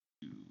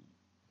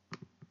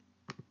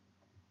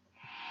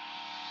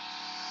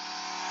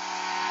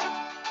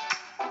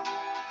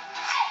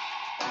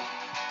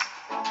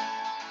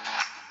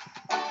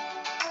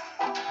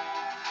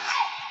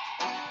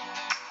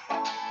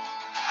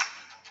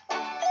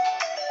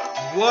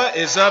What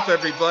is up,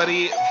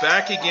 everybody?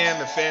 Back again,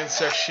 the fan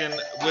section,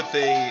 with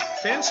a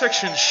fan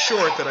section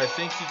short that I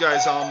think you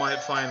guys all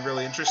might find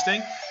really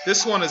interesting.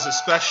 This one is a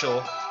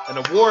special,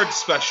 an award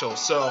special.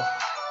 So,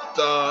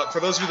 for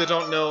those of you that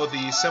don't know,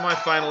 the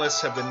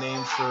semi-finalists have been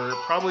named for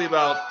probably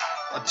about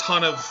a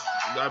ton of,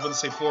 I wouldn't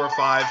say 4 or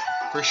 5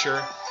 for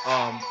sure,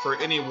 for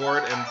any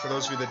award. And for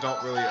those of you that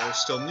don't really are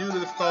still new to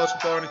the college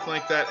football or anything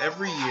like that,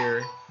 every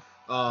year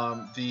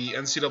the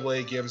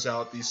NCAA gives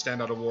out these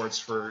standout awards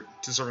for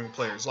deserving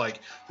players, like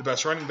the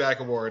best running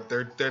back award.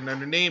 They're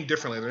named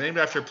differently. They're named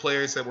after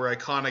players that were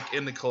iconic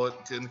in the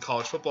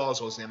college football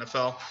as well as the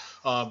NFL.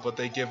 But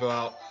they give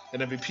out an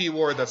MVP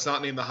award that's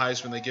not named the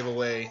Heisman. They give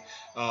away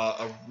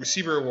a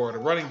receiver award, a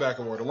running back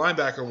award, a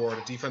linebacker award,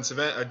 a defensive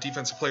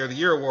player of the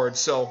year award,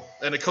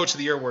 and a coach of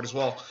the year award as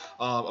well,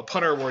 a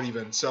punter award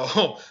even.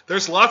 So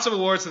there's lots of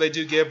awards that they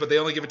do give, but they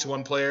only give it to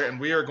one player, and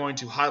we are going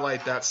to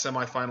highlight that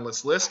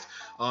semi-finalist list,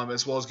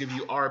 as well as give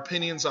you our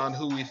opinions on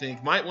who we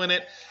think might win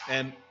it,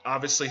 and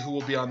obviously who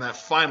will be on that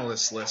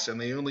finalist list.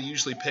 And they only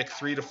usually pick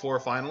 3 to 4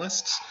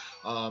 finalists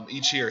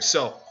each year.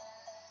 So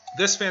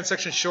this fan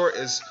section short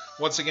is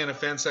once again a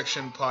fan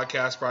section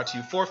podcast brought to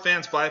you for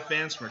fans by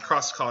fans from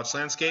across the college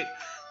landscape.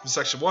 From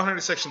section 100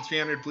 to section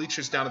 300,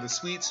 bleachers down to the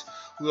suites.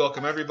 We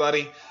welcome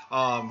everybody.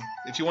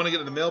 If you want to get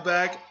in the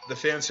mailbag,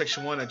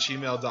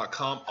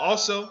 thefansection1@gmail.com.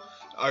 Also,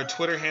 our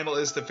Twitter handle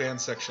is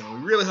thefansection.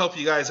 We really hope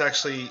you guys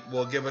actually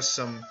will give us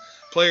some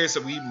players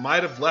that we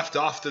might have left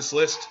off this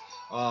list.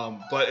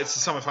 But it's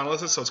the semifinal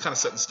list, so it's kind of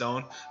set in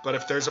stone. But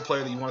if there's a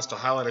player that you want us to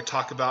highlight or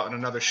talk about in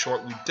another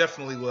short, we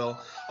definitely will.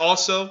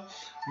 Also,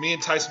 me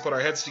and Tyson put our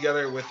heads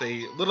together with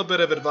a little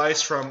bit of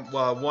advice from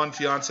one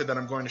fiance that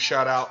I'm going to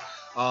shout out,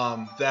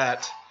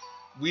 that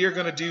we are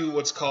going to do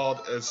what's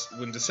called, as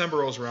when December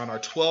rolls around, our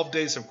 12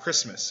 days of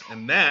Christmas.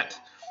 And that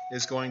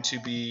is going to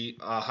be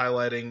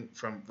highlighting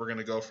we're going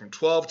to go from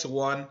 12 to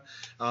 1,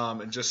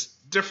 and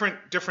just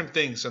different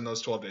things in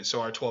those 12 days.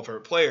 So our 12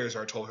 favorite players,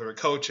 our 12 favorite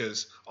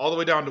coaches, all the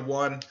way down to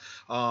 1.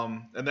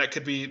 And that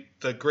could be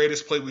the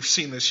greatest play we've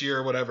seen this year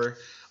or whatever.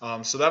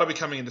 So that'll be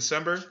coming in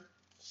December.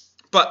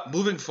 But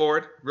moving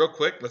forward, real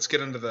quick, let's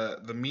get into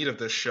the meat of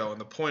this show and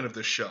the point of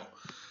this show,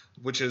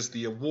 which is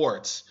the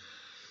awards.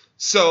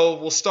 So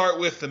we'll start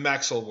with the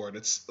Maxwell Award.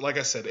 It's, like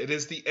I said, it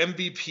is the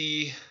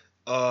MVP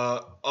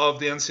of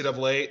the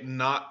NCAA.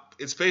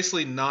 It's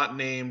basically not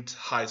named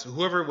Heisman.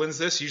 Whoever wins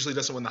this usually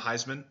doesn't win the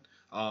Heisman.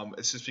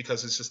 It's just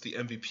because it's just the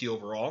MVP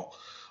overall.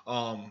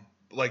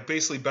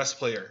 Basically best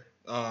player.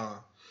 As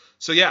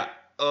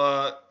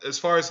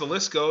far as the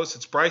list goes,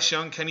 it's Bryce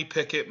Young, Kenny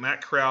Pickett,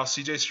 Matt Corral,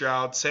 C.J.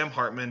 Stroud, Sam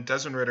Hartman,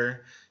 Desmond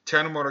Ridder,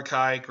 Terrence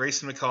Mordecai,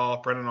 Grayson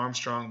McCall, Brennan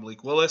Armstrong,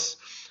 Malik Willis.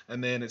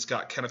 And then it's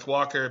got Kenneth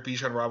Walker,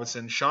 Bijan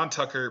Robinson, Sean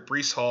Tucker,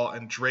 Breece Hall,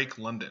 and Drake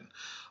London.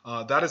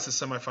 That is the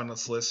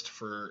semifinalist list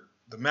for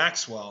the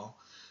Maxwell.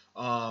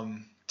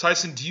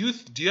 Tyson, do you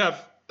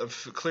have a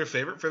clear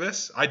favorite for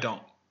this? I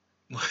don't.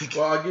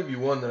 Well, I'll give you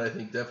one that I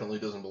think definitely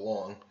doesn't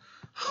belong.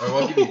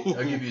 I'll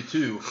give you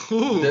 2.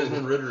 Ooh.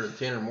 Desmond Ridder and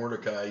Tanner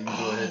Mordecai. You can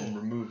go ahead and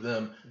remove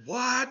them.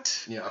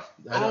 What? Yeah.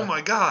 Oh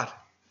my God.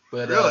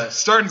 But really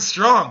starting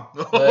strong.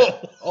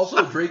 But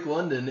also, Drake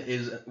London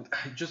is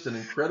just an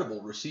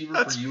incredible receiver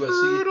for USC.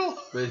 Brutal.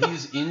 But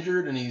he's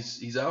injured and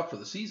he's out for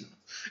the season.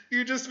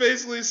 You just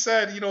basically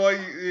said, you know what,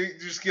 you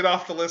just get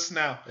off the list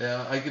now.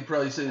 Yeah, I could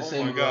probably say the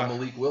same about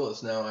Malik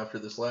Willis now after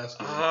this last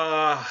game.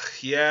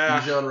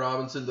 Yeah. Bijan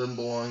Robinson doesn't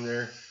belong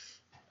there.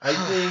 I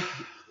think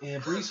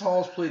Breece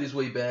Hall's played his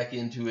way back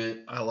into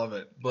it. I love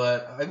it.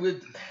 But I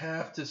would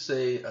have to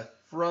say a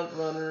front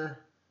runner.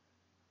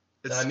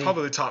 It's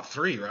probably the top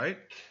 3, right?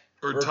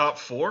 Or top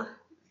 4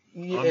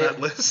 on that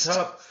list?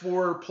 Top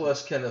 4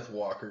 plus Kenneth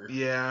Walker.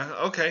 Yeah,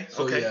 okay.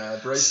 So, yeah,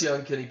 Bryce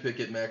Young, Kenny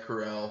Pickett, Matt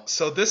Corral.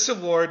 So this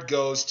award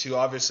goes to,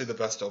 obviously, the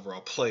best overall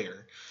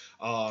player.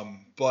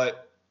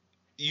 But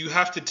you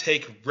have to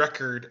take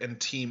record and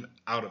team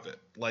out of it.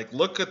 Like,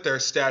 look at their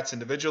stats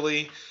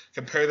individually,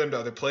 compare them to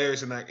other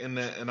players and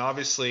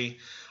obviously,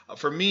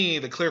 for me,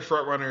 the clear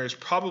front runner is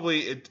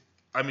probably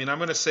I'm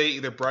going to say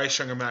either Bryce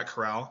Young or Matt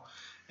Corral.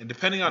 And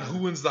depending on who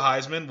wins the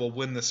Heisman, will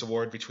win this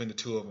award between the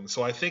 2 of them.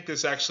 So I think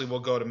this actually will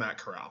go to Matt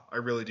Corral. I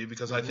really do,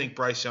 because I think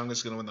Bryce Young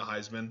is going to win the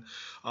Heisman.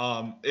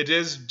 It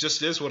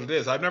is what it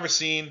is. I've never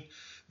seen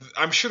 –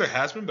 I'm sure there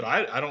has been, but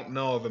I don't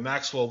know of a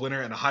Maxwell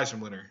winner and a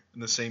Heisman winner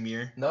in the same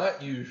year.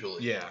 Not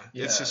usually. Yeah.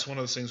 It's just one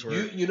of those things where –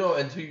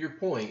 and to your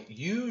point,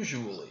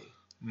 usually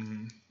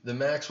the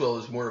Maxwell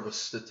is more of a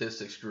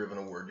statistics-driven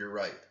award. You're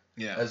right.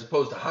 Yeah. As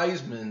opposed to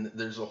Heisman,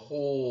 there's a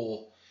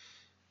whole –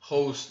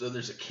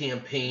 there's a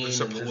campaign. It's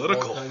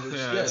political.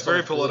 It's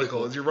very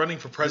political. You're running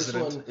for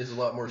president. This one is a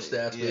lot more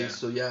stats based.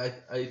 So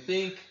I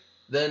think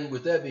then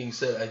with that being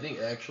said, I think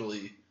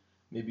actually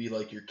maybe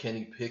like your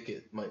Kenny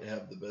Pickett might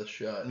have the best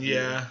shot.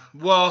 Yeah.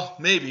 Well,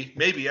 maybe,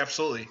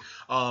 absolutely.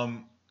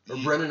 Or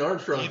Brennan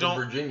Armstrong from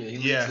Virginia. He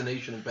leads the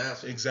nation in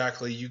passing.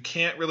 Exactly. You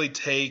can't really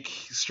take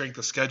strength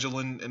of schedule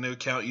into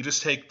account. You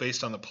just take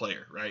based on the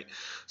player, right?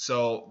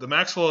 So the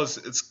Maxwell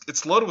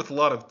it's loaded with a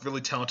lot of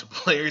really talented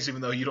players, even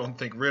though you don't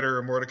think Ritter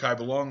or Mordecai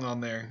belong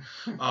on there.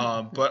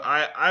 But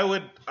I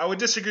would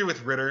disagree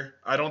with Ritter.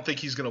 I don't think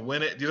he's going to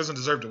win it. He doesn't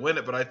deserve to win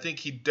it, but I think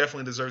he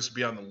definitely deserves to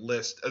be on the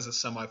list as a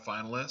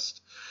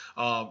semifinalist.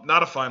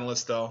 Not a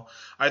finalist, though.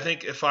 I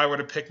think if I were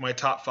to pick my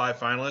top 5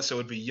 finalists, it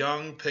would be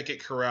Young,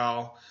 Pickett,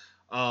 Corral,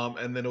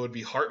 and then it would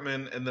be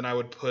Hartman, and then I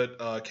would put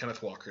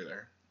Kenneth Walker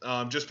there.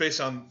 Just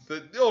based on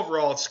the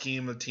overall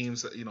scheme of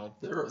teams that,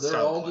 they're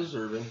all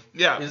deserving.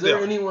 Yeah. Is there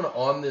anyone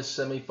on this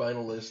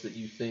semifinal list that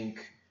you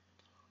think,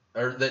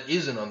 or that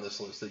isn't on this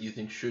list that you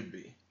think should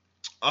be?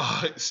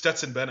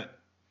 Stetson Bennett.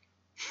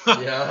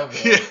 Yeah, well.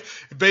 Yeah.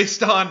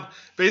 Based on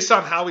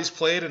how he's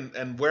played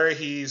and where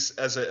he's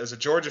as a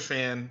Georgia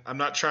fan, I'm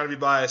not trying to be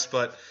biased,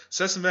 but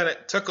Stetson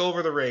Bennett took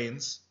over the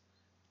reins,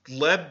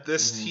 led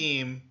this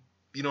team.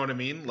 You know what I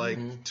mean?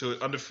 Like to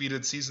an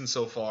undefeated season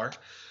so far.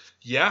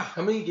 Yeah.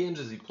 How many games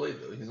has he played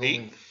though? He's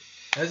 8.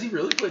 Has he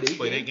really played 8 games?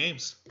 Played 8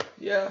 games.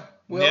 Yeah.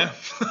 Well, yeah.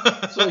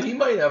 So he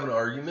might have an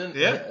argument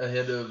Yeah.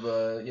 ahead of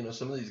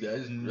some of these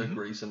guys, like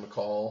Grayson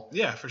McCall.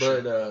 Yeah, for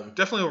sure.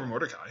 Definitely over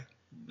Mordecai.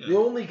 Yeah. The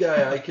only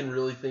guy I can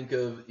really think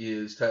of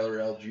is Tyler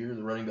Algier,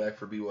 the running back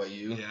for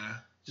BYU. Yeah.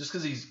 Just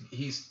because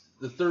he's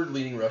the 3rd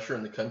leading rusher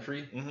in the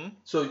country. Mm-hmm.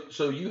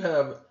 So you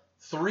have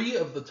 3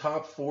 of the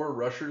top 4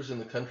 rushers in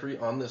the country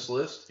on this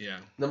list. Yeah.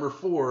 Number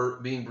 4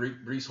 being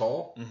Breece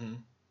Hall. Mm-hmm.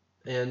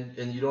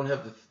 And you don't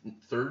have the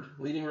 3rd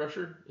leading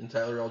rusher in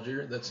Tyler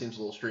Algier. That seems a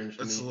little strange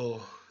to me. That's a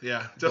little,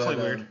 definitely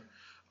weird.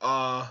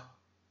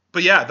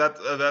 But yeah,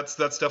 that's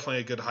definitely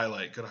a good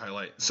highlight. Good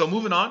highlight. So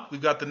moving on,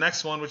 we've got the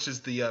next one, which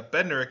is the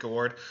Bednarik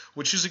Award,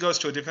 which usually goes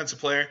to a defensive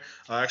player.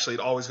 Actually, it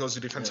always goes to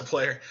a defensive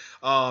player.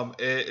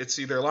 It's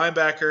either a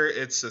linebacker,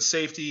 it's a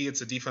safety,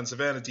 it's a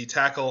defensive end, a D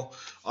tackle.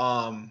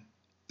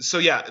 So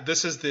yeah,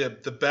 this is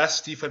the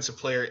best defensive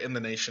player in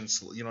the nation.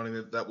 You know what I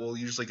mean? That will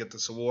usually get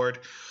this award.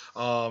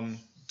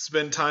 It's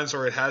been times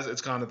where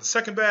it's gone to the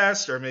second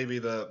best, or maybe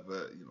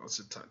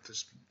there's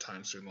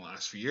times during the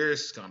last few years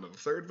it's gone to the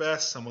 3rd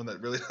best, someone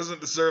that really doesn't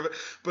deserve it,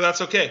 but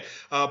that's okay.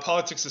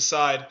 Politics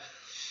aside.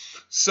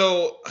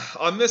 So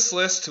on this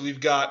list, we've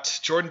got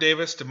Jordan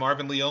Davis,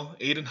 DeMarvin Leal,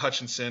 Aiden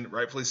Hutchinson,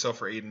 rightfully so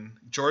for Aiden,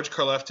 George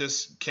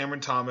Karlaftis,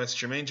 Cameron Thomas,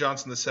 Jermaine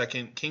Johnson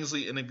II,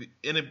 Kingsley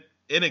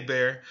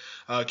Inigbare,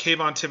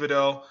 Kayvon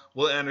Thibodeau,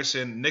 Will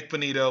Anderson, Nick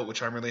Bonito,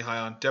 which I'm really high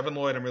on, Devin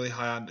Lloyd, I'm really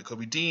high on,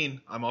 Nakobe Dean,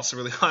 I'm also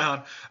really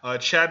high on,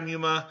 Chad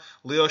Muma,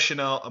 Leo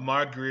Chanel,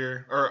 Ahmad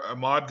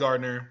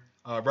Gardner,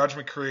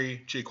 Roger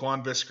McCree,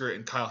 Jaquan Brisker,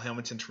 and Kyle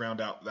Hamilton to round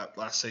out that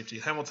last safety.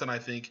 Hamilton, I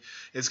think,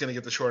 is going to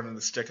get the short end of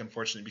the stick,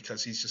 unfortunately,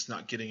 because he's just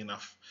not getting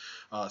enough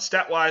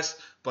stat-wise,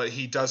 but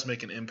he does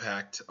make an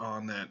impact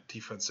on that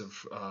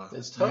defensive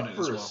It's tough unit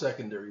for as a well.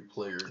 Secondary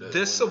player to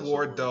This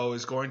award, though,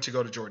 is going to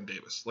go to Jordan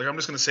Davis. Like, I'm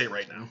just going to say it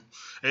right now.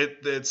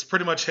 It's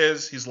pretty much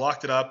his. He's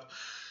locked it up.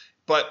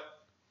 But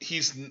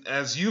he's,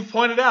 as you've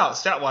pointed out,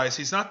 stat-wise,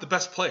 he's not the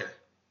best player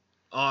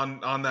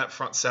on that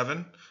front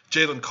 7.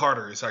 Jalen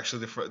Carter is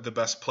actually the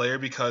best player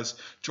because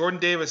Jordan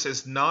Davis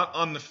is not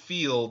on the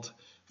field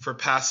for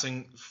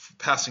passing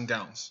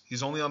downs.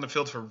 He's only on the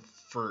field for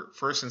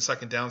first and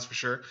second downs for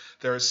sure.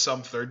 There are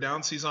some third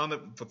downs he's on,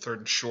 but third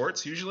and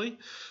shorts usually.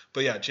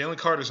 But yeah, Jalen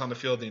Carter's on the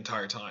field the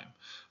entire time.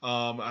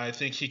 I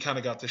think he kind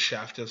of got the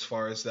shaft as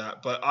far as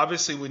that. But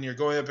obviously when you're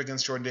going up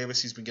against Jordan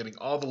Davis, he's been getting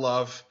all the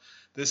love.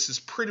 This is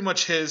pretty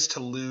much his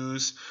to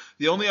lose.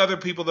 The only other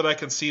people that I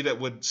can see that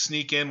would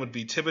sneak in would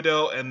be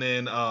Thibodeau and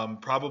then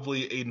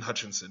probably Aiden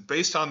Hutchinson,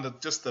 based on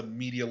just the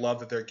media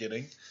love that they're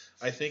getting,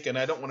 I think. And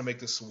I don't want to make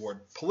this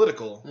award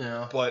political,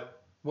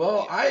 but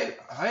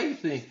I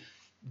think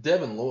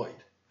Devin Lloyd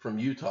from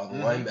Utah, the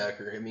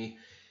linebacker. I mean,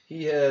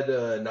 he had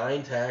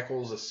 9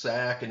 tackles, a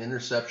sack, an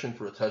interception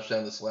for a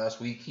touchdown this last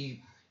week.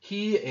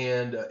 He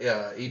and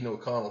Aiden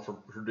O'Connell from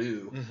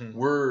Purdue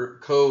were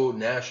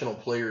co-national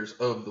players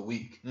of the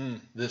week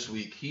this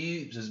week.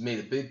 He has made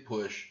a big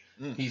push.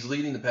 He's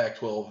leading the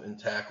Pac-12 in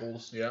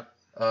tackles. Yeah.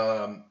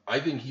 I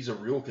think he's a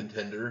real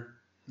contender.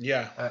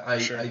 Yeah.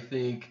 Sure. I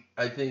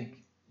think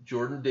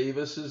Jordan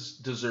Davis is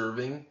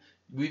deserving.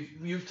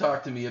 You've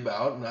talked to me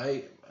about, and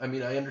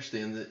I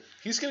understand that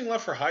he's getting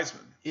love for Heisman.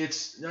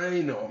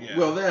 I know. Yeah.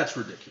 Well, that's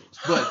ridiculous.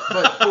 But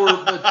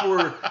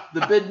for the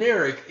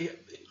Bednarik,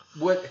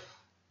 what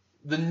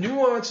the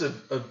nuance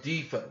of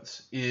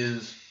defense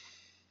is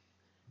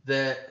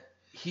that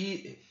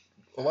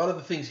a lot of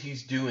the things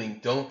he's doing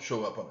don't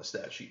show up on a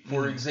stat sheet.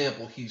 For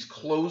example, he's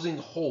closing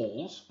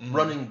holes,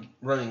 running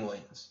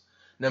lanes.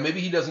 Now maybe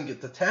he doesn't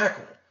get the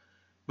tackle,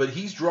 but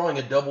he's drawing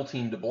a double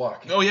team to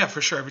block him. Oh yeah,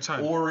 for sure, every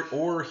time.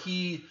 Or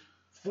he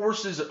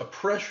forces a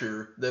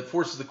pressure that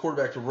forces the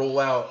quarterback to roll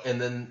out, and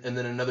then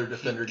another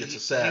defender gets a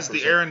sack. He's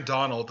the Aaron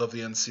Donald of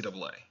the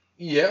NCAA.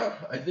 Yeah,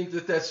 I think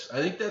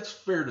that's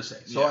fair to say.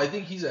 So I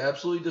think he's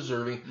absolutely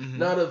deserving,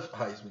 not of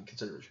Heisman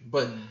consideration,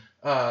 but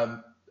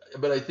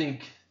I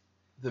think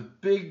the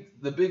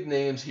big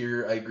names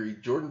here, I agree.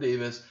 Jordan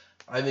Davis,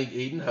 I think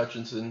Aiden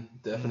Hutchinson,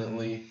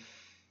 definitely.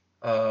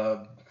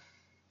 Kayvon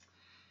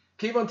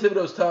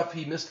Thibodeau's tough.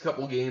 He missed a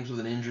couple games with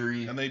an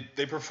injury. And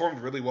they performed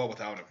really well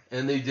without him.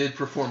 And they did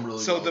perform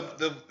really well. So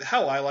the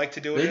how I like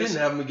to do it They is...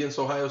 didn't have him against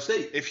Ohio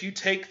State. If you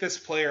take this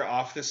player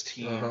off this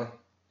team,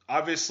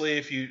 obviously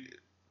if you...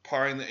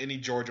 Barring any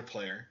Georgia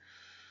player,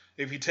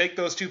 if you take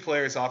those two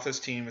players off this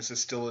team, is this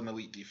still an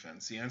elite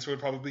defense? The answer would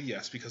probably be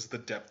yes, because of the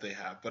depth they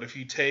have. But if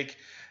you take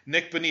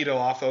Nick Bonito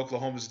off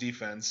Oklahoma's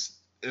defense...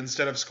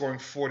 Instead of scoring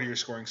 40, you're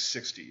scoring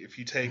 60. If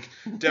you take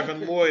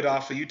Devin Lloyd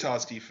off of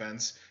Utah's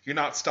defense, you're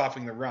not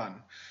stopping the run.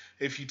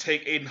 If you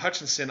take Aiden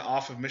Hutchinson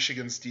off of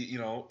Michigan's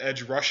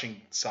edge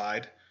rushing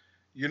side,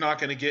 you're not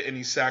going to get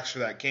any sacks for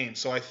that game.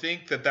 So I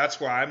think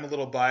that's where I'm a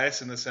little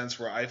biased in the sense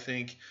where I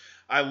think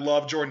I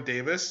love Jordan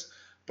Davis,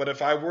 but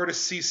if I were to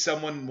see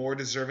someone more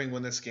deserving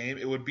win this game,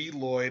 it would be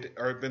Lloyd,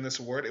 or win this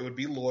award, it would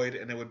be Lloyd,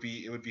 and it would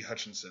be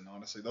Hutchinson.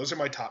 Honestly, those are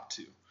my top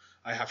two.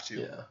 I have to.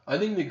 Yeah, I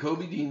think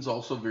Nakobe Dean's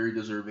also very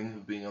deserving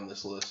of being on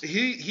this list.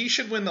 He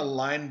should win the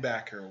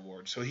linebacker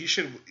award, so he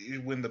should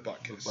win the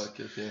butt kiss. The butt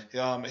kiss,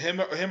 yeah.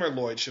 Him or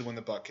Lloyd should win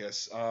the butt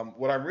kiss.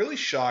 What I'm really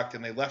shocked,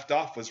 and they left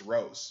off, was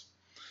Rose,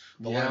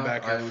 the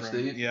linebacker Iowa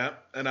State. Yeah,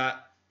 and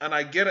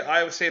I get it.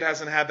 Iowa State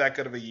hasn't had that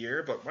good of a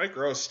year, but Mike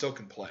Rose still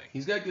can play.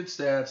 He's got good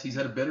stats. He's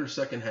had a better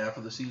second half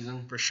of the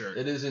season. For sure.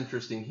 It is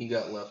interesting he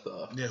got left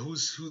off. Yeah, who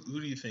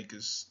do you think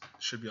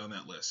should be on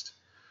that list?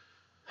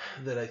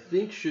 That I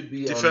think should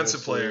be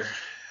defensive player. List.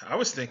 I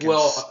was thinking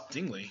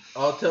Stingley.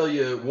 I'll tell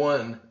you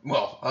one.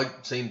 Well,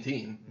 same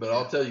team, but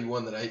I'll tell you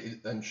one that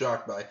I'm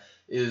shocked by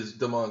is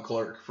Damon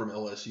Clark from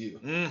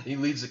LSU. He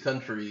leads the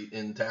country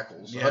in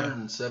tackles. Yeah.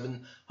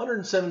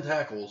 107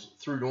 tackles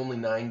through only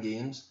 9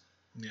 games.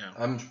 Yeah.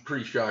 I'm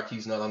pretty shocked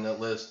he's not on that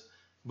list.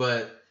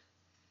 But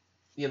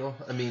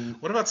I mean,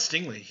 what about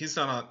Stingley? He's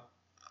not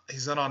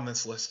on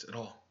this list at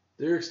all.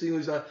 Derek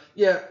Stingley's on.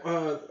 Yeah,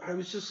 I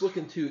was just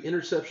looking to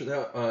interception.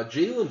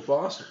 Jalen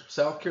Foster,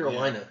 South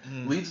Carolina,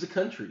 leads the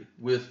country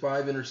with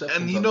 5 interceptions.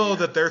 And you know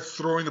that they're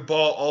throwing the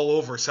ball all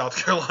over South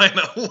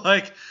Carolina.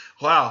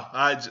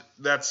 Wow,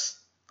 that's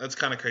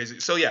kind of crazy.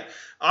 So yeah,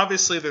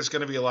 obviously there's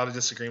going to be a lot of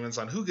disagreements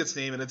on who gets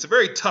named, and it's a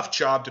very tough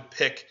job to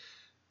pick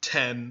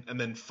 10 and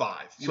then 5.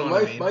 So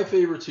my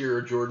favorites here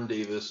are Jordan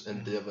Davis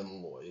and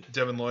Devin Lloyd.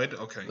 Devin Lloyd,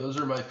 okay. Those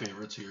are my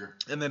favorites here.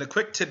 And then a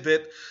quick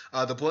tidbit: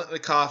 the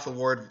Blitnikoff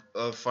Award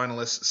of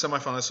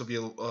semi-finalists will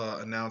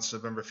be announced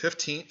November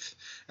 15th,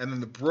 and then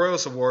the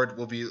Broyles Award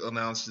will be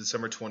announced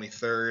December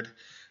 23rd.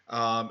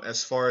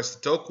 As far as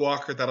the Doak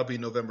Walker, that'll be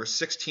November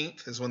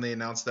 16th is when they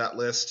announce that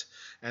list.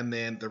 And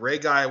then the Ray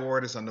Guy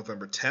Award is on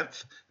November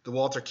 10th. The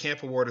Walter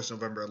Camp Award is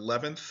November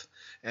 11th.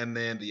 And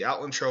then the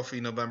Outland Trophy,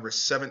 November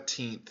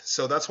 17th.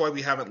 So that's why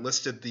we haven't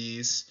listed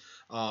those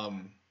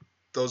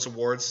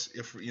awards,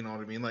 if you know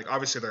what I mean. Like,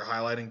 obviously, they're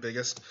highlighting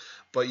biggest.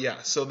 But,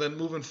 yeah, so then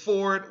moving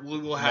forward, we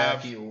will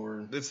have... Mackey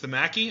Award. It's the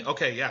Mackey?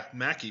 Okay, yeah,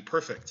 Mackey,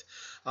 perfect.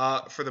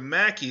 For the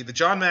Mackey, the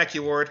John Mackey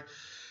Award,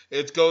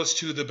 it goes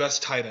to the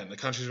best tight end, the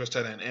country's best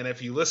tight end. And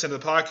if you listen to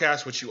the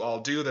podcast, which you all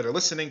do that are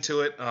listening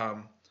to it,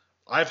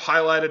 I've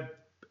highlighted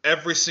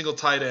every single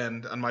tight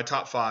end on my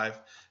top 5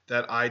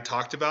 that I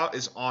talked about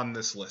is on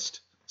this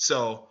list.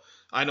 So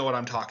I know what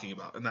I'm talking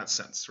about in that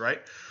sense,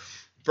 right?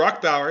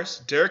 Brock Bowers,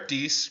 Derek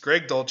Deese,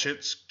 Greg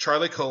Dulcich,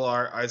 Charlie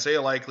Kolar,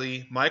 Isaiah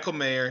Likely, Michael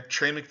Mayer,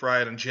 Trey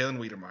McBride, and Jalen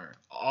Wiedemeyer.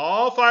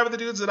 All 5 of the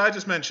dudes that I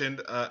just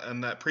mentioned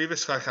in that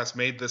previous podcast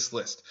made this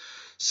list.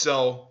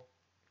 So,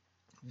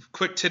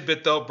 quick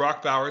tidbit though,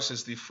 Brock Bowers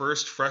is the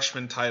first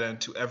freshman tight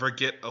end to ever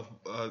get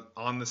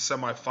on the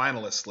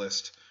semi-finalist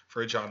list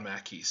for John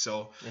Mackey.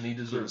 And he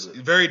deserves it.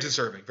 Very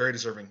deserving, very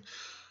deserving.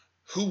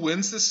 Who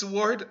wins this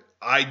award?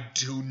 I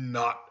do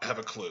not have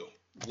a clue.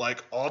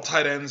 Like, all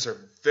tight ends are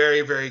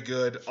very, very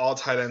good. All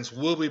tight ends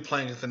will be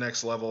playing at the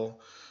next level.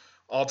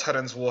 All tight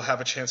ends will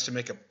have a chance to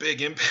make a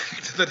big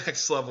impact at the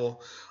next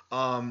level.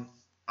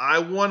 I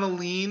want to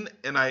lean,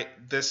 and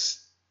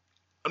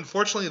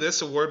unfortunately,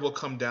 this award will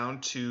come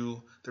down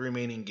to the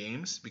remaining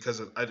games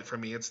because for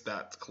me, it's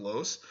that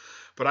close.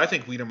 But I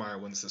think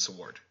Wiedemeyer wins this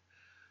award.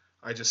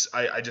 I just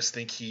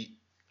think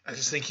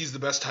he's the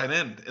best tight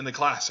end in the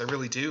class. I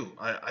really do.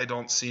 I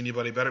don't see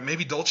anybody better.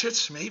 Maybe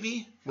Dulcich,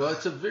 maybe? Well,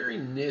 it's a very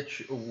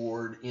niche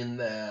award in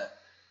that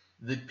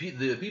the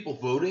people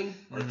voting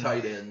are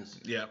tight ends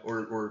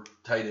or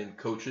tight end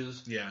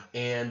coaches. Yeah.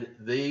 And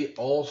they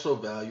also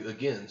value,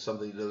 again,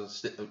 something that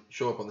doesn't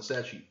show up on the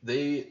stat sheet.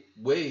 They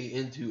weigh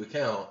into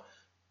account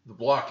the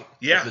blocking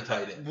of the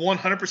tight end.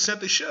 100%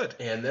 they should.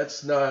 And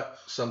that's not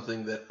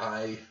something that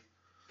I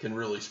can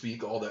really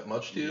speak all that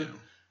much to. Yeah.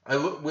 I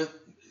look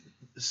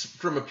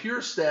from a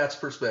pure stats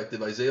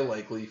perspective, Isaiah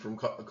Likely from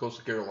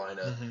Coastal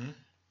Carolina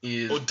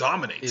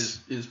dominates.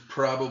 Is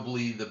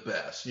probably the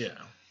best. Yeah.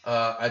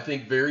 I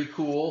think very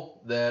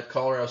cool that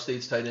Colorado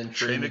State's tight end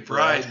Trey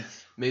McBride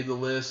made the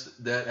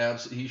list.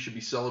 That he should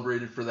be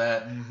celebrated for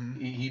that.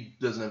 He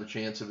doesn't have a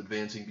chance of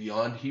advancing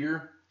beyond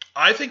here.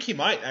 I think he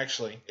might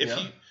actually.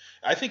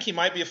 I think he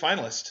might be a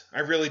finalist. I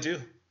really do.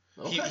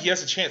 Okay. He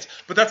has a chance.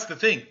 But that's the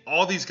thing.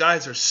 All these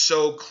guys are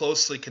so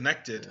closely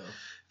connected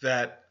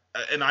that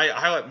and I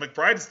highlight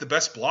McBride is the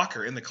best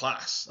blocker in the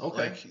class.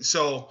 Okay.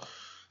 So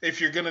if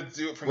you're gonna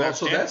do it from that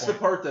standpoint, that's the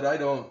part that I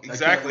don't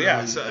exactly. I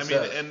can't So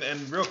assess. I mean,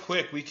 and real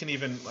quick, we can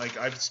even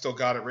I've still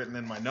got it written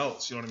in my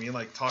notes. You know what I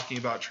mean? Talking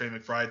about Trey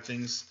McBride,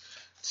 things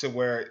to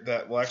where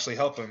that will actually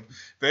help him.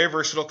 Very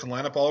versatile, can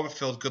line up all over the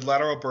field, good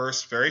lateral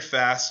burst, very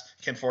fast,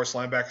 can force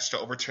linebackers to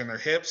overturn their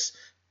hips.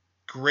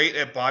 Great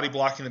at body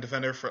blocking the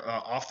defender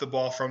off the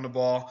ball, from the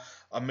ball.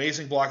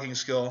 Amazing blocking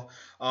skill.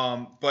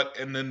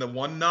 And then the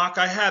one knock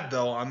I had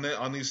though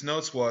on these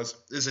notes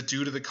is it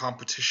due to the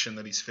competition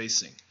that he's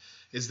facing?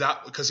 Is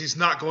that because he's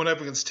not going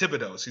up against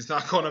Thibodeau's? He's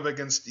not going up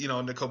against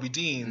N'Kobe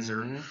Dean's,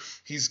 or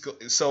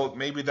so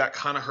maybe that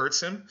kind of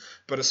hurts him.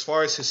 But as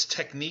far as his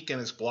technique and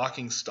his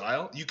blocking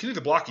style, you can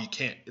either block or you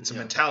can't. It's a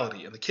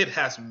mentality, and the kid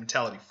has a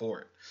mentality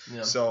for it.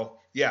 Yeah. So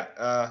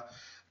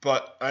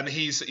and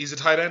he's a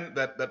tight end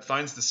that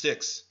finds the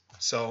sticks.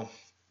 So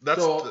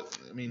that's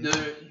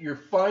your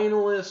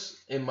finalists,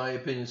 in my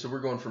opinion. So we're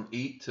going from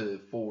 8 to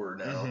 4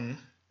 now.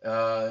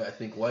 I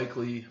think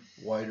likely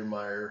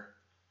Weidermeyer.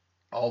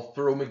 I'll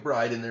throw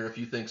McBride in there if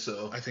you think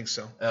so. I think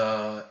so.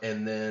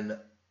 And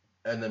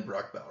then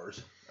Brock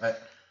Bowers.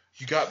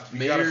 You got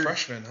a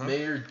freshman, huh?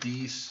 Mayer,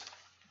 Deese,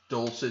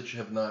 Dulcich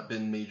have not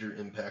been major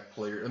impact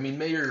players. I mean,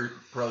 Mayer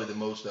probably the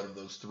most out of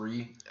those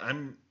three.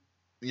 And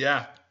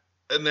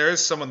there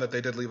is someone that they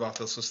did leave off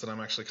this list that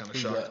I'm actually kind of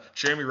shocked. Yeah.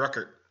 Jeremy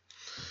Ruckert.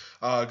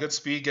 Good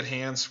speed, good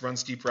hands,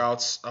 runs deep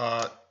routes.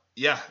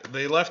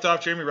 They left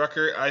off Jeremy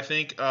Ruckert. I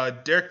think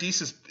Derek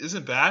Deese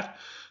isn't bad,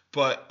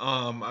 but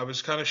I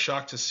was kind of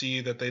shocked to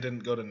see that they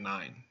didn't go to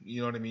 9.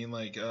 You know what I mean?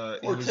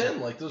 Or 10,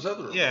 like those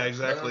other ones. Yeah,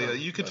 exactly.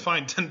 You could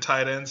find 10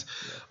 tight ends.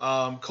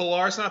 Yeah.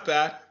 Kolar's not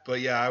bad,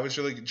 but I was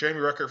really Jeremy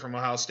Ruckert from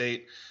Ohio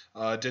State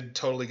did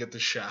totally get the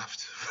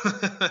shaft.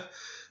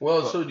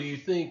 So do you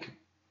think,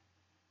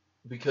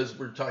 because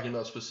we're talking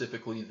about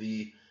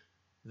specifically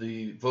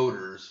the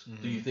voters,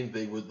 do you think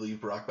they would leave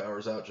Brock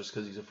Bowers out just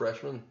because he's a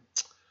freshman?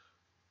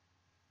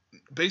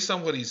 Based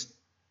on what he's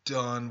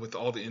done with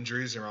all the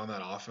injuries around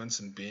that offense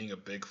and being a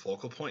big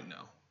focal point, no.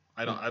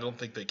 I don't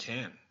think they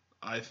can.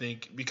 I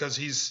think because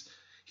he's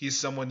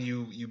someone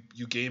you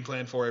game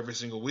plan for every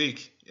single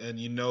week, and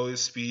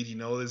his speed,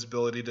 his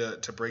ability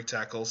to break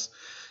tackles.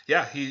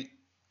 Yeah,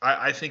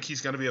 I think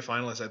he's going to be a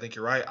finalist. I think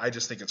you're right. I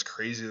just think it's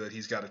crazy that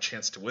he's got a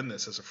chance to win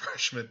this as a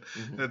freshman.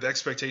 The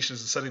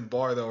expectations of setting the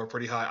bar, though, are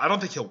pretty high. I don't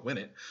think he'll win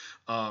it,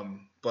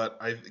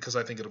 because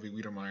I think it'll be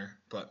Weidermeyer.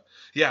 But,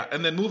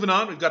 and then moving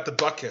on, we've got the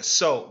Buckus.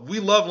 So we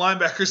love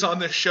linebackers on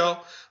this show,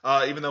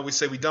 even though we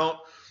say we don't.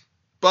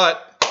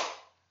 But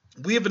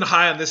we have been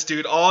high on this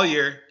dude all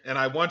year, and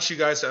I want you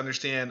guys to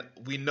understand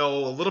we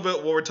know a little bit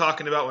what we're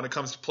talking about when it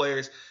comes to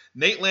players.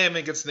 Nate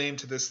Landman gets named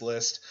to this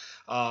list.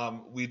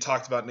 We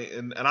talked about Nate,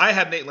 and I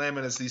had Nate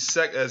Landman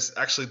as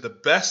actually the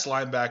best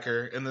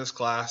linebacker in this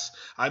class.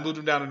 I moved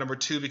him down to number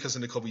 2 because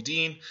of N'Kobe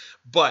Dean,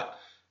 but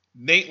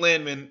Nate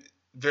Landman,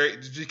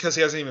 because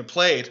he hasn't even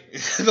played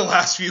in the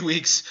last few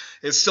weeks,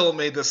 has still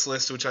made this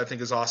list, which I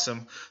think is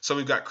awesome. So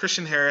we've got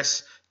Christian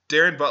Harris,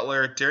 Darren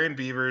Butler, Darian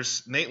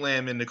Beavers, Nate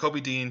Landman,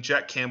 N'Kobe Dean,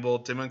 Jack Campbell,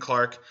 Damon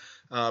Clark,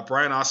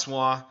 Brian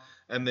Osmoa,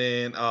 and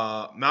then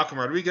Malcolm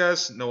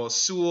Rodriguez, Noah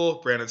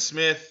Sewell, Brandon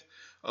Smith,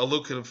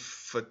 Luka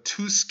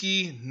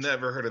Fatuski,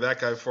 never heard of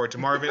that guy before,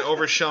 DeMarvin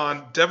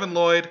Overshawn, Devin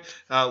Lloyd,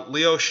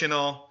 Leo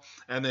Chenal,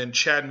 and then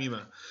Chad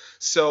Mima.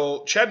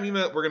 So Chad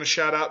Mima we're going to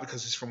shout out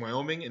because he's from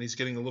Wyoming and he's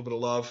getting a little bit of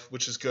love,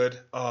 which is good.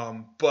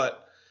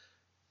 But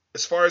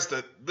as far as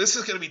this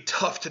is going to be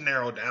tough to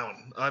narrow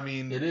down. I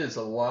mean, it is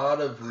a lot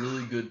of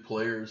really good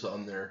players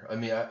on there. I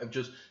mean,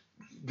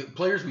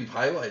 players we've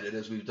highlighted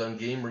as we've done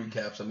game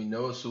recaps. I mean,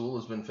 Noah Sewell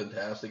has been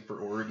fantastic for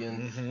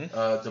Oregon.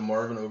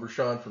 DeMarvin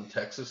Overshawn from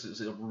Texas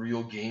is a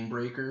real game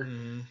breaker.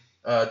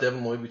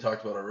 Devin Lloyd we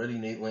talked about already.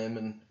 Nate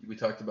Landman we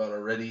talked about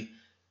already.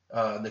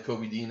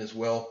 N'Kobe Dean as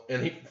well.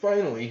 And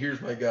finally,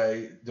 here's my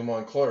guy,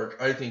 Damon Clark.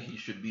 I think he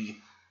should be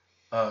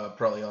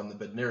probably on the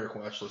Bednarik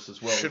watch list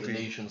as well.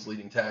 Nation's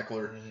leading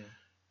tackler.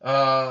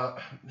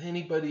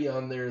 Anybody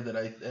on there that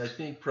I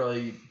think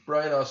probably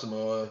Brian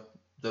Asamoah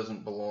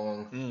doesn't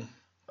belong.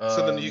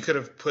 So then you could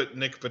have put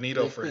Nick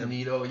Benito for him.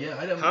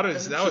 Yeah. How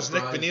is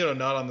Nick Benito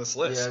not on this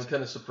list? Yeah, I'm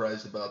kind of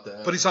surprised about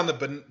that. But he's on the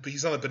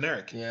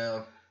Benaric.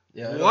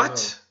 Yeah.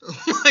 What?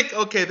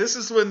 Okay, this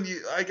is when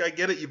I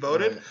get it. You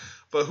voted, right.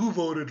 But who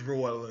voted for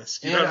what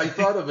list? I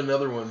thought of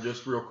another one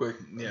just real quick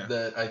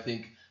that I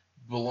think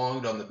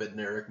belonged on the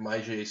Bednarik.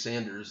 Myjai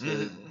Sanders,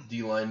 the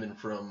D lineman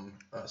from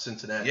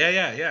Cincinnati.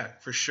 Yeah,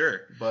 for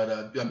sure.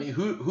 But I mean,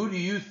 who do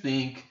you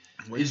think?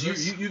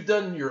 You've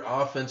done your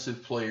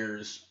offensive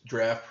players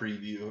draft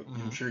preview.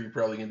 I'm sure you're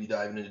probably going to be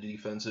diving into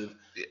defensive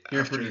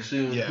here pretty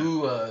soon. Yeah.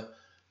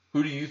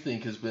 Who do you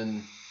think has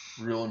been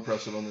real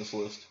impressive on this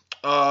list?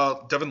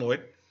 Devin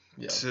Lloyd.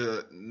 Yeah.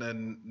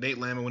 And Nate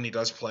Landman when he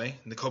does play.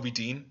 N'Kobe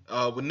Dean.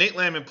 When Nate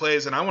Landman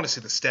plays, and I want to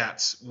see the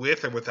stats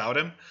with or without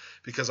him,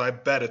 because I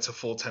bet it's a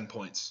full 10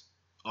 points,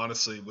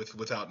 honestly,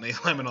 without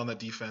Nate Landman on that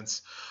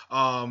defense.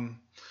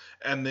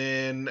 And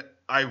then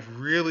I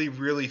really,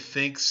 really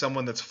think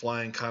someone that's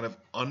flying kind of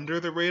under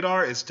the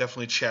radar is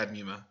definitely Chad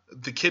Mima.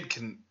 The kid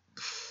can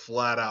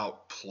flat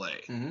out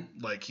play.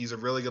 Mm-hmm. Like, he's a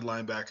really good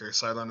linebacker,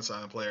 sideline to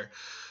sideline player.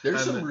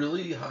 There's some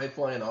really high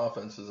flying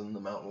offenses in the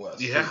Mountain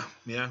West. Yeah,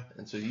 too. yeah.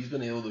 And so he's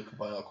been able to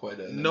compile quite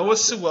a. Noah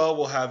Sewell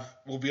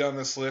will be on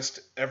this list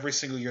every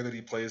single year that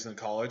he plays in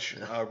college.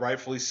 Yeah.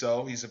 Rightfully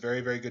so. He's a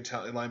very, very good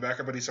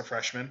linebacker, but he's a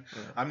freshman.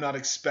 Yeah. I'm not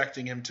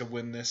expecting him to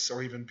win this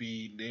or even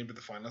be named to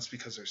the finalists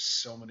because there's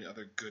so many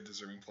other good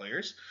deserving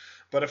players.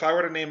 But if I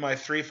were to name my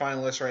 3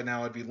 finalists right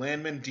now, it'd be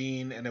Landman,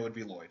 Dean, and it would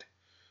be Lloyd.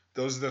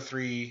 Those are the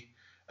 3.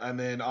 And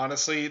then,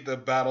 honestly, the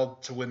battle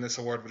to win this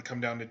award would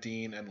come down to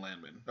Dean and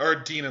Landman. Or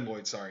Dean and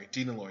Lloyd, sorry.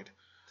 Dean and Lloyd.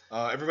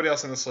 Everybody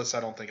else on this list I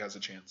don't think has a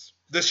chance.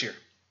 This year.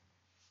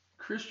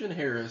 Christian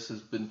Harris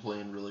has been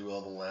playing really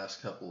well the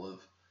last couple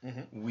of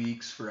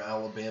weeks for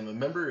Alabama.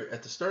 Remember,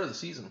 at the start of the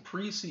season,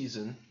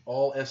 preseason,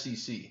 all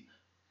SEC,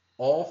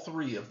 all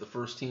 3 of the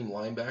first-team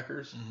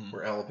linebackers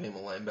were Alabama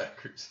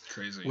linebackers.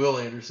 Crazy. Will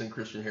Anderson,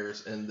 Christian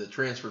Harris, and the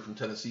transfer from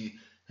Tennessee,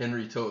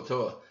 Henry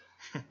To'oTo'o.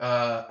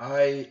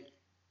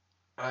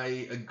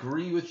 I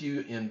agree with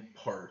you in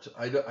part.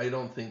 I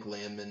don't think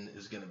Landman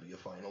is going to be a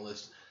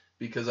finalist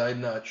because I'm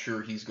not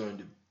sure he's going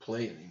to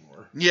play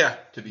anymore. Yeah.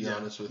 To be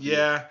honest with you.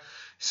 Yeah.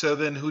 So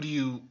then who do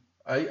you...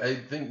 I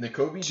think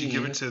Nakobe Dean... Do you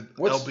give it to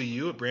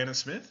LBU at Brandon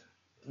Smith?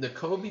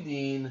 Nakobe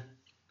Dean,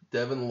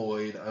 Devin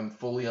Lloyd. I'm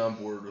fully on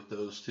board with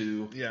those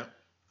 2. Yeah.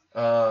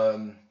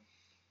 Yeah.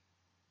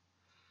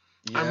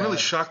 I'm really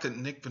shocked that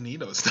Nick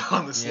Bonito is not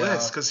on this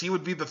list because he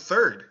would be the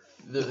 3rd.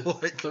 The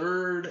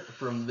 3rd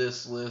from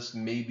this list,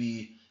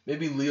 maybe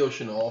Leo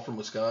Chenal from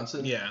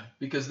Wisconsin. Yeah.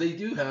 Because they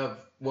do have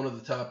one of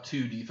the top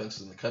 2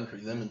 defenses in the country.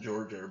 Them and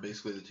Georgia are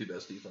basically the 2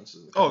 best defenses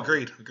in the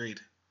country. Oh,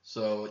 agreed.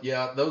 So,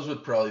 yeah, those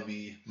would probably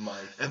be my...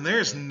 And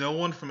there's no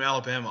one from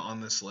Alabama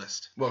on this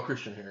list. Well,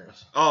 Christian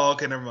Harris. Oh,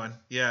 okay, never mind.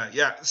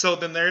 Yeah. So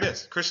then there it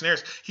is. Christian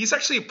Harris. He's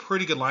actually a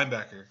pretty good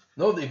linebacker.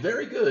 No, they're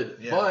very good.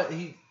 Yeah. But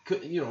he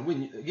could,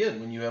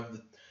 when you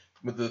have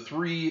with the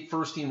 3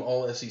 first-team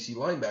All-SEC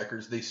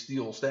linebackers, they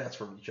steal stats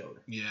from each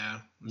other. Yeah.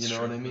 You know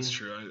what I mean? That's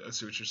true. I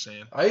see what you're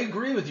saying. I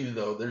agree with you,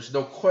 though. There's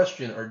no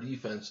question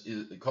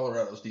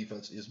Colorado's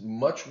defense is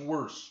much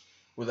worse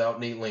without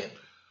Nate Landman.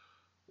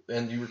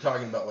 And you were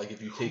talking about, like,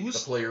 if you take a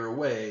player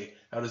away,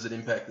 how does it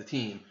impact the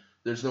team?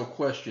 There's no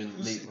question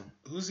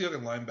who's the other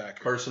linebacker?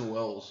 Carson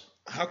Wells.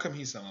 How come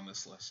he's not on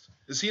this list?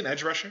 Is he an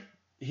edge rusher?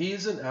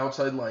 He's an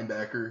outside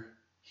linebacker.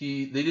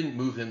 They didn't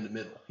move him to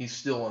middle. He's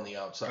still on the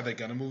outside. Are they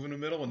gonna move him to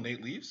middle when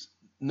Nate leaves?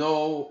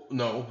 No,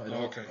 I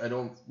don't. Okay. I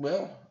don't.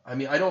 Well, I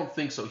mean, I don't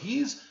think so.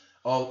 He's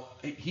not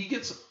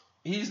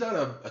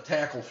a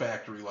tackle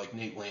factory like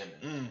Nate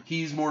Landman.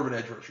 He's more of an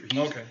edge rusher.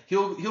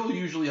 He'll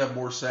usually have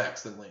more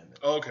sacks than Landman.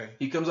 Okay.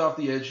 He comes off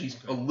the edge. He's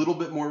a little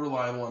bit more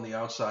reliable on the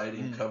outside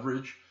in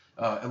coverage,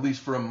 at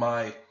least from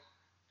my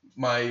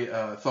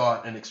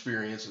thought and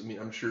experience. I mean,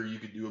 I'm sure you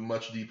could do a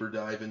much deeper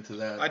dive into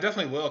that. I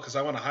definitely will because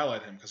I want to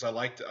highlight him because I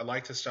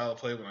liked his style of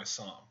play when I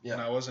saw him. Yeah.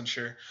 And I wasn't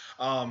sure.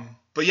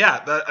 But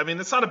yeah,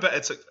 it's not a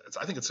bad.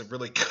 I think it's a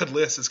really good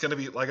list. It's going to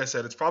be, like I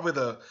said, it's probably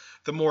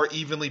the more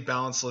evenly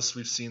balanced list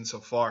we've seen so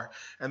far.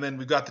 And then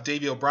we've got the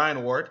Davey O'Brien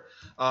Award,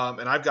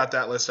 and I've got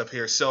that list up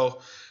here.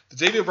 So the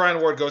Davey O'Brien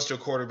Award goes to a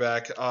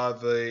quarterback.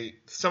 The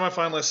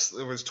semifinalists,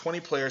 there was 20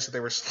 players that they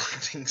were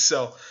selecting.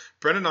 So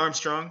Brennan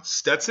Armstrong,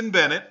 Stetson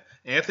Bennett,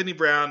 Anthony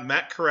Brown,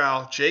 Matt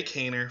Corral, Jake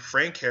Haener,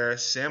 Frank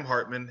Harris, Sam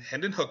Hartman,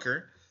 Hendon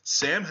Hooker,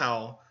 Sam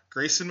Howell,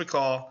 Grayson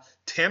McCall,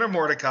 Tanner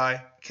Mordecai,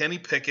 Kenny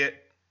Pickett.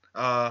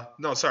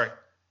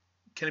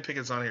 Kenny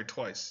Pickett's on here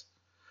twice.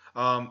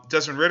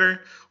 Desmond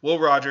Ridder, Will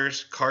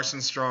Rogers,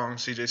 Carson Strong,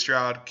 CJ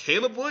Stroud,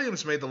 Caleb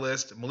Williams made the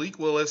list, Malik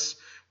Willis,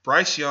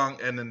 Bryce Young,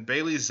 and then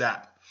Bailey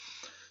Zapp.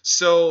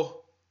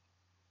 So,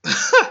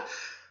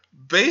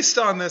 based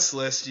on this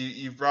list,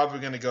 you're probably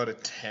going to go to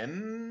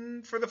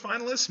 10 for the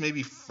finalists,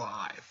 maybe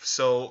 5.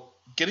 So,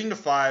 getting to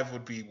 5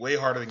 would be way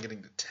harder than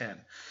getting to 10.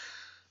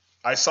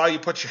 I saw you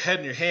put your head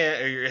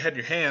in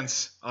your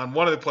hands on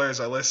one of the players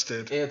I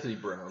listed. Anthony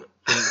Brown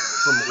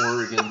from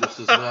Oregon just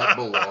does not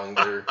belong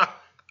there.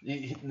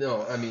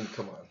 No, I mean,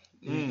 come on.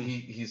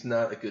 He's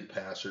not a good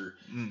passer.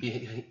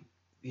 And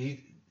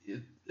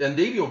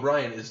Davey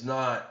O'Brien is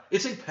not.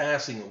 It's a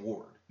passing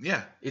award.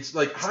 Yeah, it's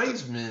like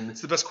Heisman.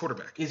 It's the best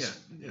quarterback.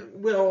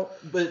 Well,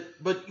 but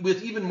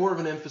with even more of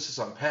an emphasis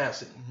on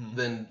passing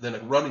than a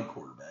running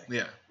quarterback.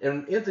 Yeah,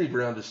 and Anthony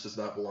Brown just does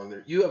not belong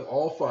there. You have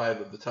all 5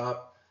 of the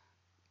top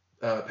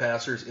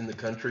passers in the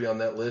country on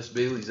that list.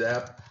 Bailey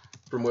Zapp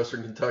from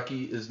Western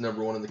Kentucky is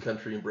number 1 in the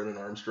country, and Brennan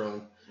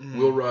Armstrong,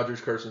 Will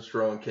Rogers, Carson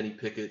Strong, Kenny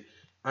Pickett.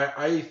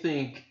 I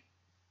think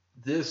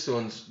this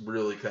one's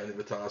really kind of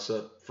a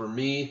toss-up for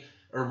me,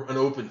 or an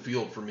open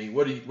field for me.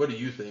 What do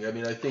you think? I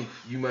mean, I think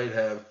you might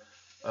have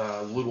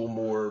a little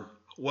more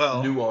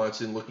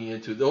nuance in looking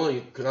into it. The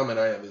only comment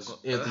I have is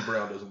Anthony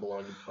Brown doesn't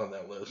belong on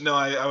that list. No,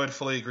 I would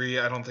fully agree.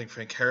 I don't think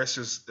Frank Harris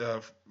is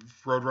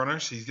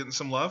Roadrunners. He's getting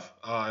some love.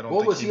 I don't.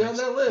 Well, was he on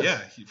that list? Yeah,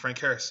 Frank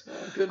Harris.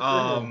 Good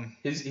for him.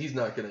 He's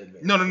not going to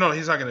advance. No,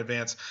 he's not going to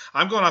advance.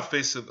 I'm going off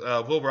base of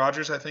Will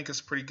Rogers. I think is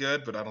pretty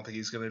good, but I don't think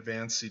he's going to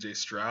advance. CJ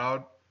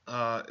Stroud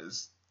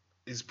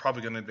is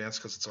probably going to advance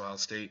because it's Ohio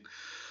State.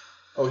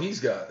 Oh, he's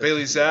got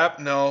Bailey Zapp,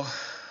 no.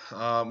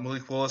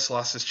 Malik Willis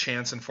lost his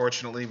chance,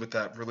 unfortunately, with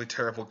that really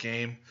terrible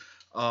game.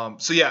 I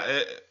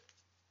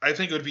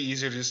think it would be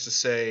easier just to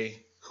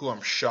say who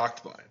I'm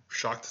shocked by. I'm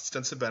shocked at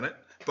Stetson Bennett,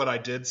 but I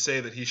did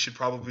say that he should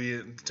probably be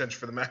in contention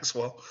for the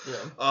Maxwell,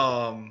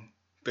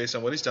 based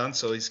on what he's done.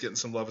 So he's getting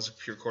some love as a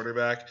pure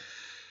quarterback.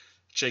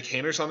 Jake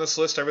Hayner's on this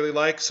list I really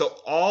like. So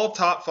all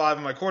top 5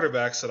 of my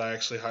quarterbacks that I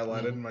actually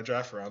highlighted in my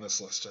draft are on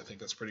this list. I think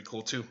that's pretty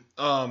cool too.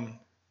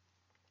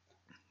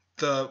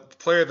 The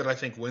player that I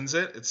think wins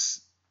it,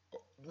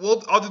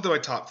 I'll do my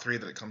top 3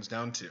 that it comes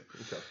down to.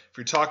 Okay. If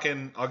you're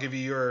talking, I'll give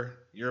you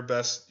your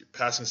best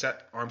passing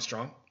stat.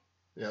 Armstrong,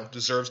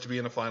 deserves to be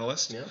in a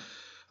finalist.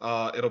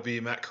 Yeah. It'll be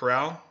Matt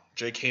Corral.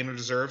 Jake Haener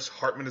deserves.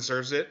 Hartman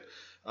deserves it.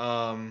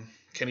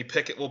 Kenny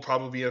Pickett will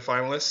probably be a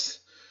finalist,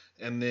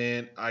 and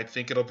then I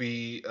think it'll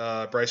be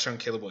Bryce Young,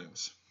 Caleb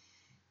Williams.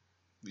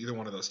 Either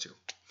one of those 2.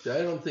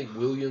 I don't think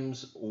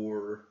Williams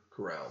or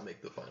Corral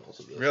make the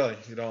finals of this. Really,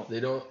 you don't? They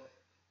don't.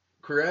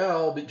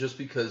 Corral, just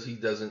because he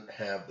doesn't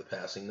have the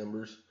passing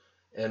numbers,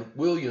 and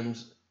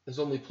Williams has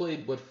only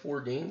played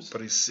 4 games. But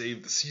he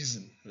saved the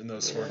season in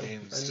those 4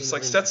 games, just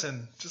like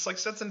Stetson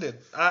did.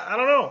 I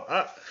don't know.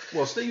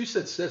 Well, you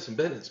said Stetson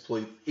Bennett's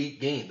played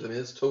 8 games. I mean,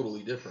 it's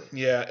totally different.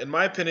 Yeah, in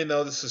my opinion,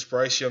 though, this is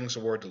Bryce Young's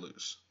award to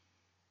lose.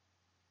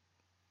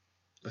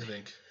 I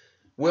think.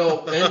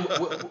 Well, and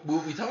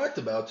what we talked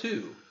about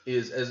too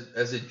is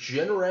as a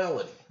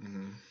generality.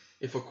 Mm-hmm.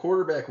 If a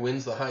quarterback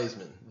wins the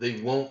Heisman,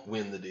 they won't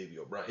win the Davey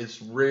O'Brien.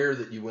 It's rare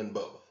that you win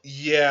both.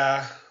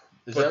 Yeah.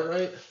 Is that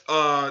right?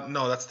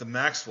 No, that's the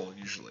Maxwell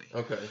usually.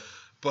 Okay.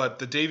 But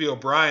the Davey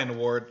O'Brien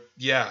award,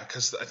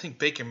 because I think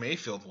Baker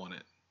Mayfield won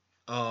it.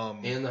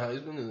 And the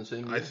Heisman in the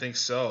same year? I think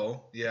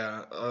so.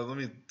 Yeah. Let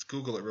me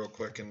Google it real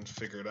quick and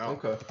figure it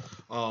out. Okay.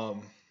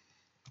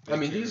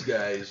 These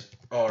guys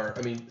are.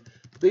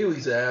 Bailey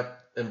Zapp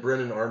and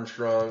Brennan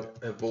Armstrong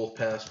have both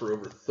passed for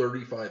over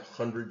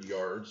 3,500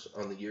 yards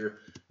on the year.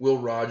 Will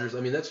Rogers,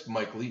 that's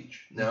Mike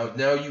Leach.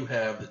 Now you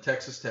have the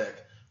Texas Tech,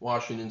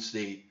 Washington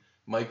State,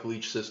 Mike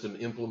Leach system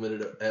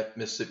implemented at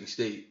Mississippi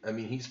State.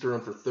 He's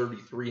thrown for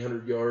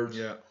 3,300 yards.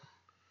 Yeah.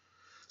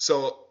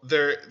 So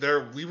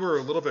we were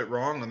a little bit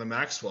wrong on the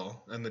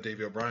Maxwell and the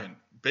Davey O'Brien.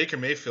 Baker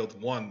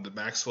Mayfield won the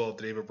Maxwell,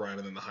 the Davey O'Brien,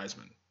 and then the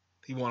Heisman.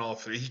 He won all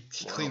 3.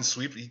 He clean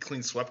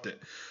swept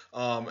it.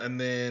 And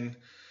then.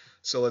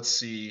 So let's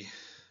see.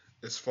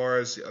 As far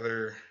as the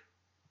other,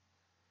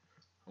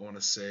 I want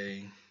to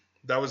say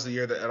that was the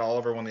year that Ed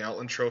Oliver won the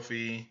Outland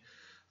Trophy.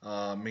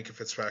 Minka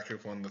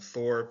Fitzpatrick won the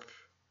Thorpe.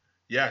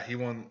 Yeah, he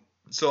won.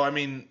 So,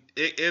 it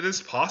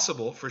is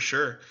possible for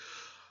sure.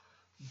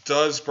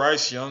 Does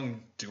Bryce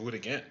Young do it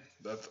again?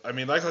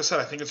 Like I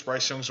said, I think it's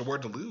Bryce Young's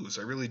award to lose.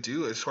 I really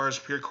do. As far as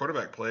pure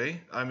quarterback play,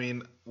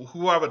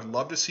 who I would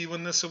love to see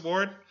win this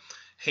award,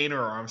 Haener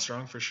or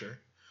Armstrong for sure.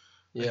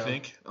 Yeah. I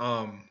think.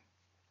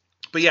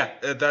 But yeah,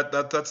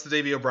 that's the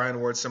Davey O'Brien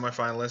Award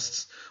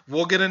semifinalists.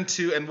 We'll get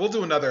into, and we'll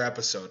do another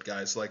episode,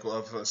 guys,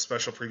 of a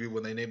special preview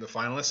when they name the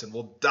finalists, and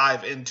we'll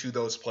dive into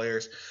those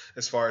players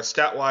as far as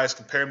stat-wise,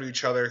 compare them to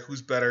each other,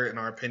 who's better in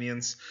our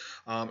opinions.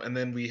 And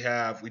then we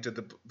did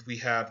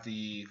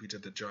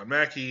the John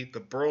Mackey, the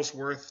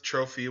Burlsworth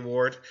Trophy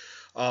Award.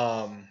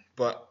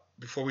 But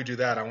before we do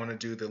that, I want to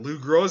do the Lou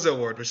Groza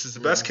Award, which is the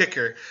best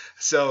kicker.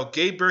 So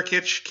Gabe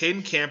Burkich,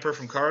 Caden Camper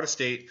from Colorado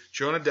State,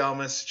 Jonah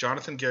Delmas,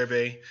 Jonathan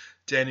Gerbe,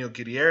 Daniel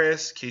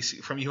Gutierrez,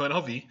 Casey from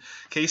UNLV,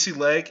 Casey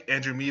Legg,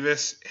 Andrew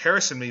Mevis,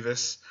 Harrison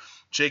Mevis,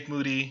 Jake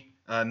Moody,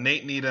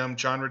 Nate Needham,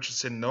 John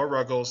Richardson, Noah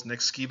Ruggles, Nick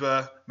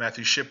Skiba,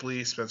 Matthew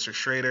Shipley, Spencer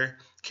Schrader,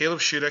 Caleb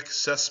Shudak,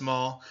 Seth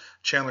Small,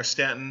 Chandler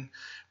Stanton,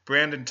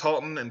 Brandon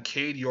Talton, and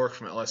Cade York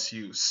from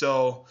LSU.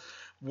 So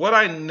what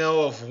I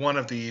know of one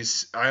of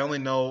these, I only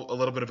know a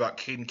little bit about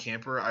Caden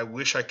Camper. I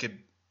wish I could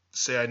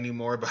say I knew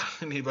more about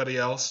anybody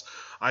else.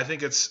 I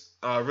think it's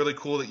really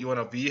cool that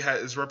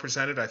UNLV is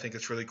represented. I think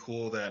it's really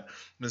cool that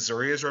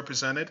Missouri is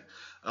represented,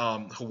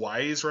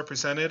 Hawaii is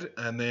represented,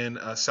 and then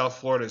South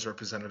Florida is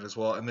represented as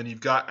well. And then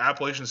you've got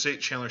Appalachian State,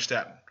 Chandler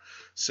Stanton.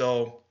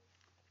 So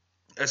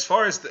as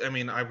far as,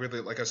 I really,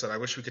 like I said, I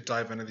wish we could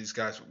dive into these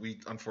guys, but we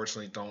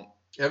unfortunately don't.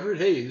 Everett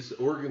Hayes,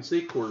 Oregon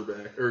State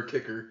quarterback or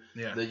kicker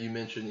that you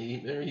mentioned,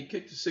 he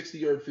kicked a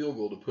 60-yard field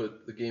goal to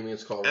put the game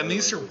against Colorado. And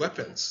these are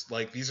weapons.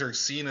 These are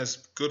seen as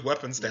good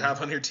weapons to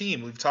have on your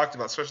team. We've talked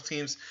about special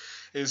teams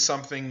is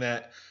something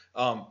that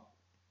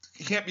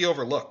can't be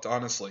overlooked,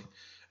 honestly.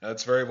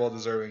 It's very well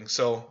deserving.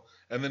 So,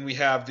 and then we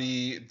have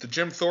the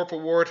Jim Thorpe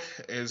Award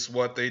is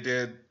what they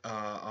did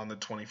on the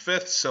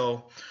 25th.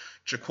 So,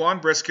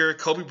 Jaquan Brisker,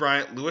 Kobe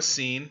Bryant, Lewis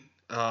Seen,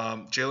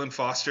 Jalen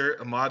Foster,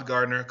 Ahmad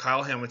Gardner,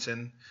 Kyle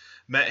Hamilton,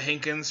 Matt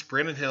Hankins,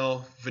 Brandon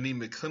Hill, Vinny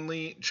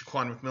McKinley,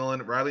 Jaquan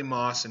McMillan, Riley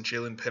Moss, and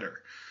Jalen Pitter.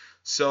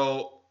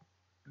 So,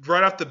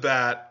 right off the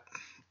bat,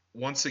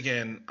 once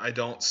again, I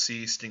don't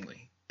see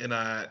Stingley. And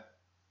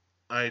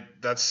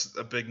that's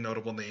a big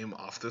notable name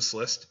off this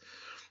list.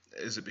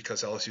 Is it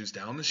because LSU's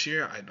down this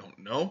year? I don't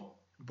know.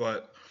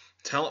 But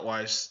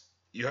talent-wise,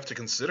 you have to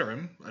consider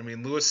him.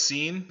 Lewis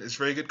Seen is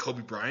very good.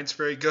 Kobe Bryant's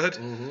very good.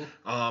 Mm-hmm.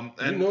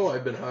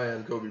 I've been high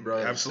on Kobe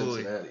Bryant in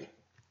Cincinnati.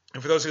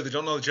 And for those of you that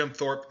don't know, Jim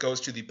Thorpe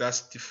goes to the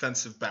best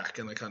defensive back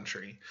in the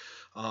country.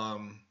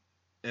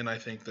 And I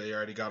think they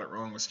already got it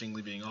wrong with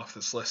Stingley being off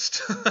this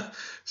list.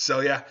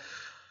 So, yeah.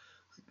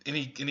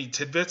 Any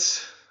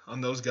tidbits on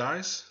those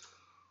guys?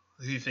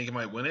 Who do you think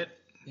might win it?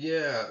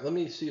 Yeah, let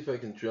me see if I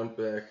can jump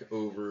back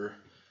over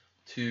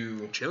to...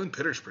 Jalen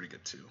Pitter's pretty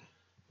good, too.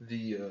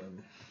 The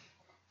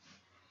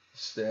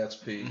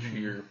stats page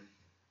here.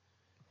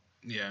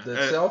 Yeah.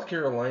 The South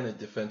Carolina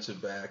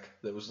defensive back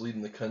that was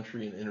leading the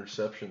country in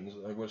interceptions.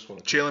 I just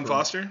want to... Jalen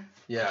Foster?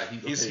 Yeah,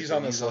 he's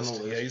on this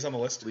list. Yeah, he's on the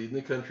list. Leading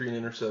the country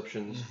in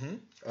interceptions.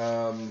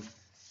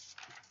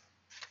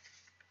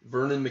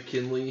 Verone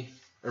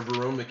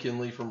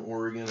McKinley from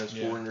Oregon has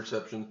 4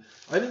 interceptions.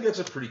 I think that's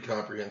a pretty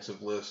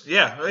comprehensive list.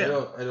 Yeah, I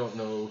don't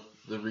know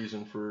the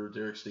reason for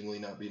Derek Stingley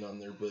not being on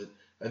there, but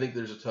I think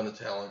there's a ton of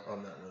talent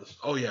on that list.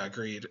 Oh yeah,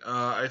 agreed.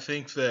 I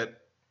think that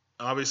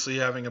obviously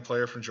having a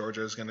player from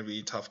Georgia is going to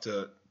be tough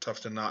to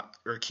not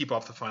or keep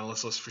off the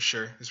finalist list for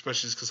sure,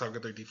 especially just because how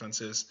good their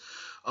defense is.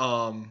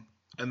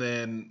 And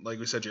then, like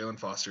we said, Jalen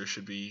Foster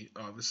should be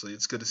obviously.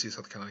 It's good to see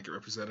South Carolina get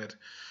represented.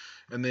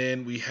 And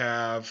then we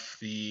have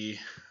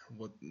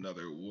what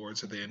other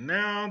awards did they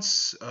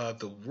announce?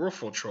 The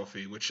Wuerffel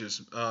Trophy, which is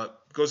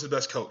goes to the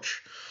best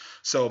coach.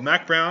 So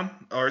Mac Brown,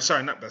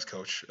 not best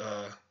coach.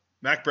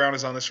 Mac Brown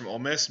is on this from Ole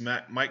Miss.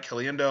 Mike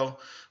Caliendo,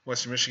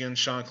 Western Michigan.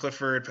 Sean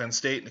Clifford, Penn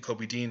State.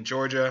 Nakobe Dean,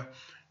 Georgia.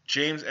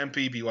 James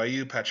Empey,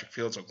 BYU. Patrick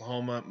Fields,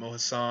 Oklahoma. Mo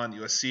Hassan,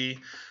 USC.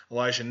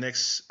 Elijah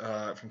Nix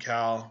from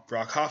Cal.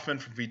 Brock Hoffman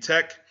from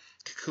VTech.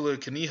 Kekula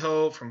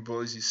Kaniho from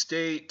Boise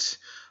State.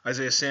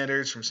 Isaiah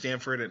Sanders from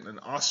Stanford, and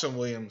Austin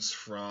Williams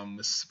from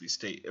Mississippi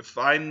State. If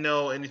I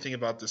know anything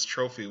about this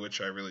trophy,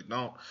 which I really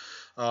don't,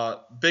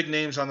 big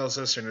names on those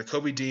lists are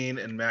Nakobe Dean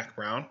and Mac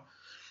Brown.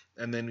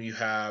 And then you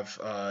have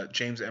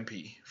James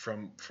Empey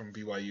from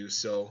BYU.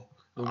 So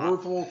the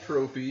Wuerffel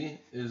Trophy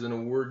is an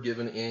award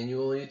given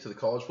annually to the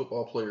college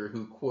football player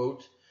who,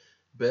 quote,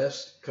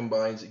 best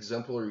combines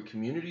exemplary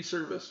community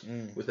service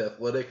with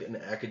athletic and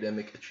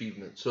academic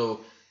achievement.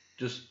 So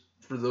just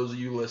for those of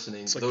you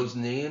listening, those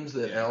names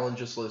that Alan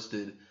just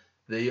listed,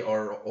 they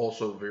are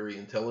also very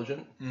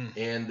intelligent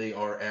and they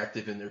are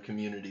active in their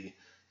community.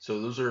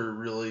 So those are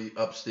really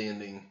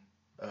upstanding,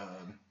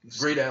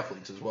 great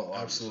athletes as well.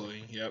 Obviously.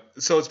 Absolutely, yep.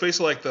 So it's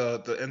basically like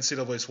the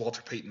NCAA's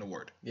Walter Payton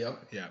Award.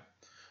 Yep. Yeah.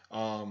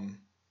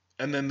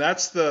 And then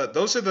those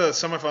are the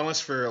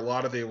semifinalists for a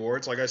lot of the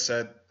awards. Like I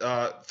said,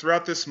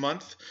 throughout this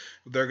month,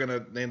 they're going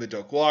to name the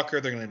Doak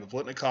Walker, they're going to name the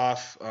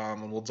Blitnikoff,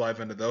 and we'll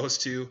dive into those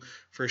two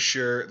for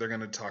sure. They're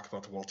going to talk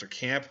about the Walter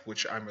Camp,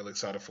 which I'm really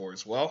excited for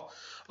as well.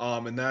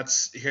 And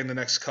that's here in the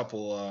next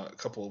couple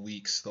of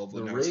weeks. They'll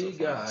the announce Ray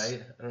guy,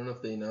 I don't know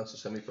if they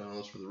announced the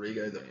semifinalists for the Ray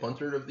guy, the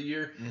punter of the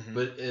year,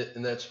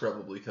 and that's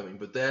probably coming.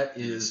 But that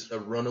is a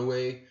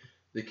runaway.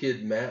 The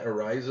kid Matt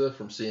Ariza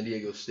from San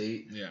Diego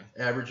State,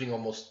 averaging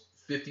almost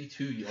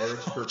 52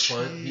 yards per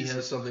punt. He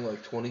has something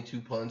like 22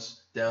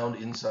 punts down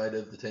inside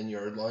of the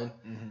 10-yard line.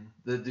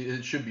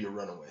 It should be a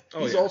runaway.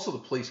 He's also the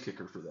place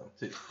kicker for them,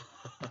 too.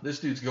 This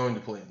dude's going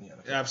to play in the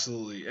NFL.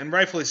 Absolutely, and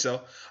rightfully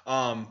so.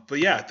 But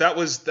yeah, that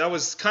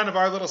was kind of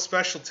our little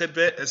special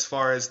tidbit as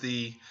far as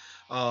the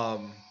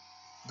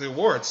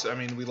awards. I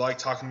mean, we like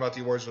talking about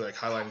the awards. We like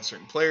highlighting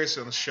certain players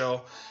on the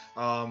show.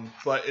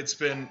 But it's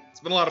been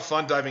a lot of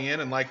fun diving in,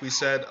 and like we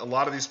said, a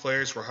lot of these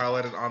players were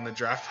highlighted on the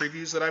draft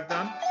previews that I've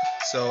done.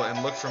 So,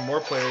 and look for more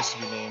players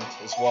to be named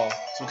as well.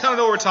 So we kind of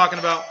know what we're talking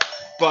about.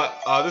 But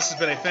this has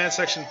been a fan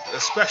section, a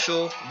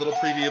special little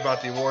preview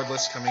about the award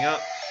list coming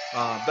up.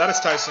 That is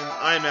Tyson.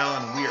 I am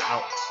Allen. We are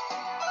out.